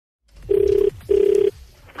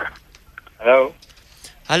Hello?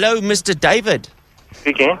 Hello, Mr. David.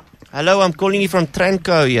 Speaking? Hello, I'm calling you from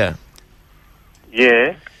Tranco here.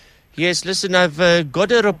 Yes. Yes, listen, I've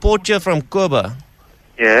got a report here from Cuba.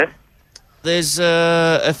 Yes. There's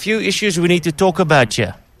a few issues we need to talk about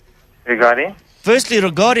here. Regarding? Firstly,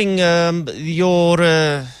 regarding your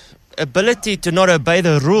ability to not obey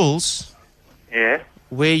the rules Yes.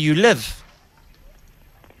 where you live.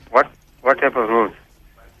 What type of rules?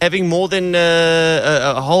 Having more than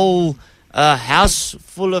a whole house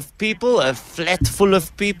full of people, a flat full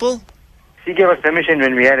of people. She gave us permission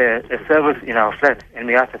when we had a service in our flat, and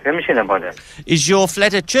we asked her permission about that. Is your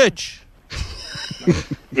flat a church?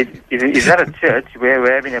 It's not a church where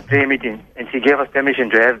we're having a prayer meeting, and she gave us permission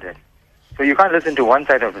to have that. So you can't listen to one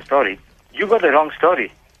side of the story. You got the wrong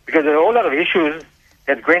story, because there are a whole lot of issues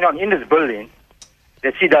that's going on in this building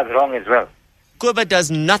that she does wrong as well. Cuba does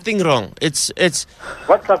nothing wrong. It's.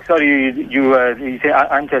 What sucks story you say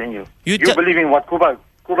I'm telling you? You believe in what Cuba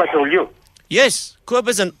told you? Yes,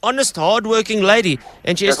 Cuba's an honest, hard-working lady,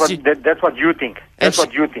 and she. That's what you think. That's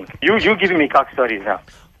what you think. You giving me cock stories now,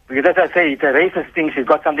 because as I say, it's a racist thing. She's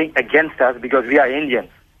got something against us because we are Indians.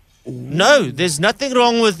 No, there's nothing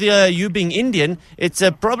wrong with you being Indian. It's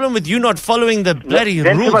a problem with you not following the bloody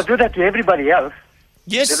then rules. She must do that to everybody else.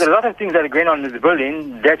 Yes. There's a lot of things that are going on in this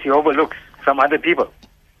building that she overlooks from other people.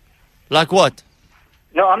 Like what?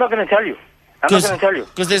 No, I'm not going to tell you. I'm not going to tell you.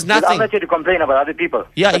 Because there's nothing. I'm not here to complain about other people.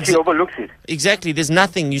 Yeah, but she overlooks it. Exactly. There's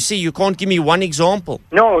nothing. You see, you can't give me one example.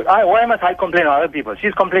 No, why must I complain about other people?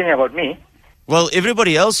 She's complaining about me. Well,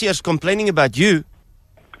 everybody else here is complaining about you.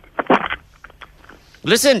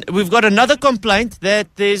 Listen, we've got another complaint that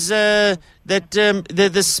there's the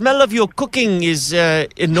smell of your cooking is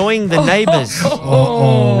annoying the neighbours. I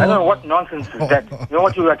don't know what nonsense is that. You know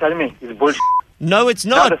what you are telling me? It's bullshit. No, it's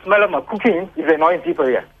Now not. the smell of my cooking is annoying people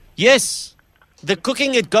here. Yes. The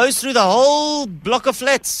cooking, it goes through the whole block of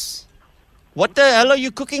flats. What the hell are you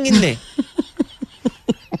cooking in there?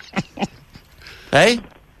 Hey?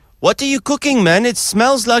 What are you cooking, man? It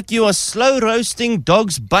smells like you are slow roasting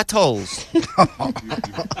dogs' buttholes.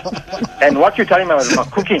 And what you telling me about my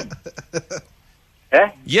cooking?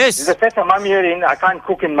 Eh? Yes. It's the first time I'm hearing I can't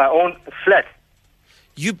cook in my own flat.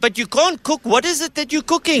 But you can't cook. What is it that you're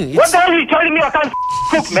cooking? What the hell are you telling me I can't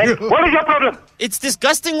cook, man? What is your problem? It's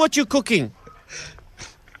disgusting what you're cooking.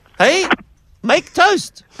 Hey? Make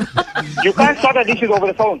toast. You can't start the dishes over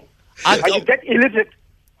the phone. Are you that illiterate?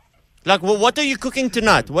 Like, well, what are you cooking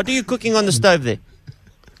tonight? What are you cooking on the stove there?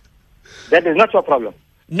 That is not your problem.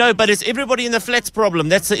 No, but it's everybody in the flat's problem.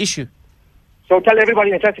 That's the issue. So tell everybody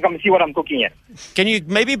in the flat to come and see what I'm cooking here. Can you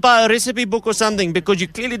maybe buy a recipe book or something? Because you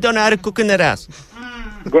clearly don't know how to cook in that house.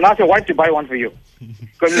 Go and ask your wife to buy one for you.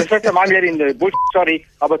 Because the first time I'm hearing the bullshit story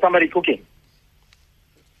about somebody cooking.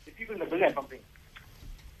 The people in the building are complaining.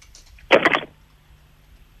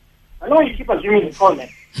 I know you keep assuming the call, man.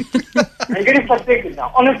 I'm getting frustrated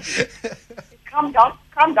now, honestly. Calm down.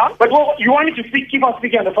 But you want me to keep on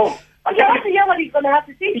speaking on the phone? I have to hear what he's going to have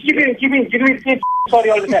to say. Keep me the same story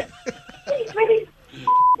all the time. He's really...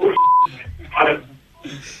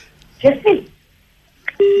 Jesse.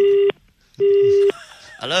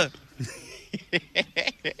 Hello?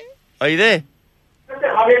 Are you there?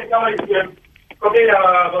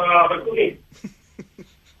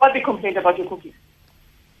 What's the complaint about your cooking?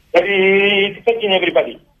 That is affecting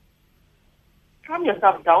everybody. Calm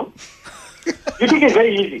yourself down. You think it's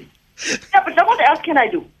very easy. Yeah, but then what else can I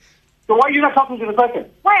do? So why are you not talking to the person?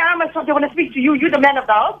 Why am I supposed to want to speak to you? You're the man of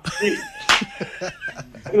the house. Please.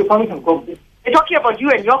 You found some coke. They're talking about you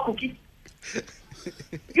and your cooking.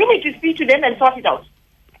 You need to speak to them and sort it out.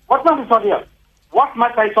 What must I sort out? What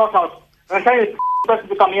must I sort out? I'm telling this person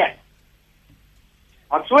to come here.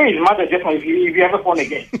 I'll swear his mother just now if you ever phone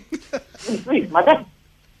again. Please, mother.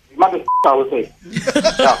 His mother, I will say.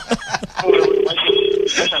 Yeah.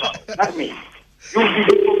 Not me.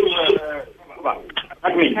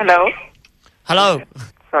 Not me. Hello? Hello?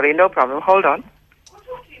 Sorry, no problem. Hold on.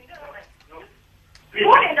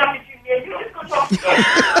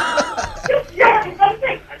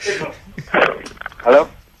 Hello?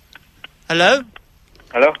 Hello?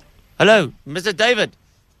 Hello? Hello? Mr. David?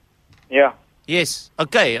 Yeah. Yes.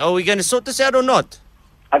 Okay. Are we going to sort this out or not?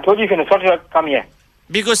 I told you if you're going to sort it out, come here.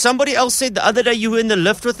 Because somebody else said the other day you were in the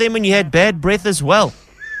lift with them and you had bad breath as well.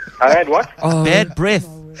 I had what? Bad breath.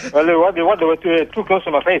 Well, they were too close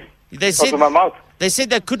to my face. They said to my mouth. They said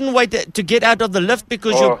they couldn't wait to get out of the lift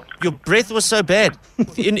because your breath was so bad.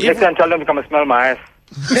 Next time tell them to come and smell my ass.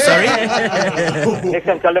 Sorry? Next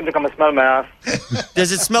time tell them to come and smell my ass.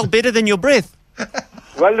 Does it smell better than your breath?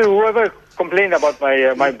 Well, whoever complained about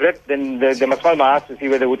my breath, then they must smell my ass to see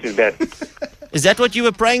whether which is bad. Is that what you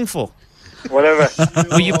were praying for? Whatever.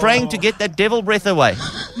 Were you praying to get that devil breath away?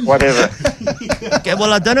 Whatever. Okay,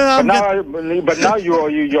 well, I don't know how But now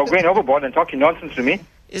you're going overboard and talking nonsense to me.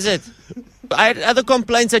 Is it? I had other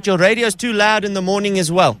complaints that your radio's too loud in the morning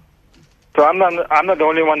as well. So I'm not the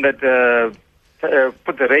only one that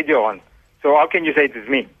put the radio on. So how can you say it is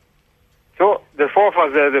me? So the four of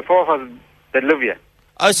us that live here.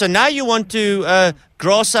 Oh, so now you want to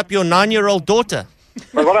grass up your 9-year-old daughter?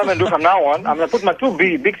 But what I'm going to do from now on, I'm going to put my two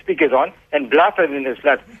big speakers on and blast it in his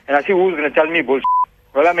flat. And I see who's going to tell me bullshit.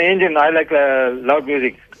 Well, I'm an Indian. I like loud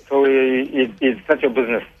music. So it's such a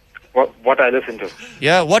business, what I listen to.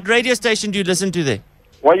 Yeah, what radio station do you listen to there?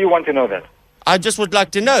 Why you want to know that? I just would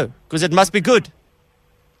like to know, because it must be good.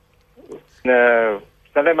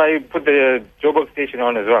 Sometimes I put the Joburg station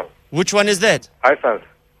on as well. Which one is that? I felt.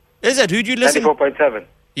 Is it? Who do you listen to? 94.7.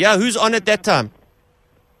 Yeah, who's on at that time?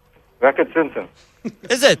 Whackhead Simpson.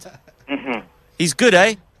 Is it? Mm-hmm. He's good,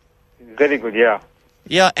 eh? Very good, yeah.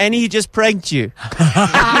 Yeah, and he just pranked you.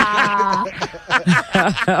 How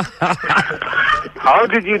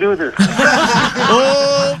did you do this?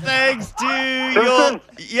 Oh, thanks to your...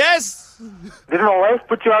 Yes! Did my wife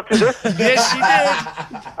put you up to this? Yes, she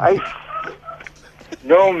did.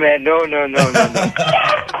 No, man, no. No.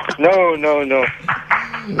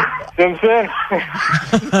 Simpson,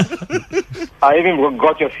 I even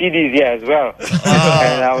got your CDs here as well.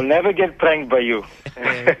 And I'll never get pranked by you.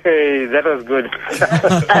 Hey, that was good.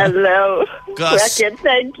 Hello. Gosh. Whackhead,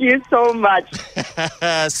 thank you so much.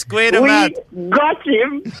 Squared him out. Got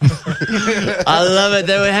him. I love it.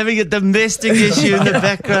 They were having a domestic issue in the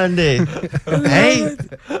background there. Hey?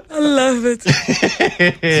 I love it.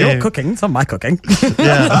 It's your cooking, it's not my cooking.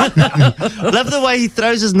 Yeah. Love the way he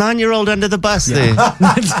throws his 9-year-old under the bus there.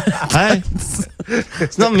 Hey?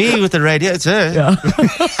 It's not me with the radio, it's her. Yeah.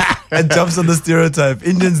 And jumps on the stereotype.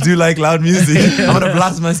 Indians do like loud music. I'm going to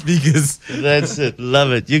blast my speakers. That's it.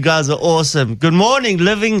 Love it. You guys are awesome. Good morning.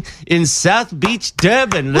 Living in South Beach,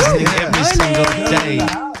 Durban. Listening every single day.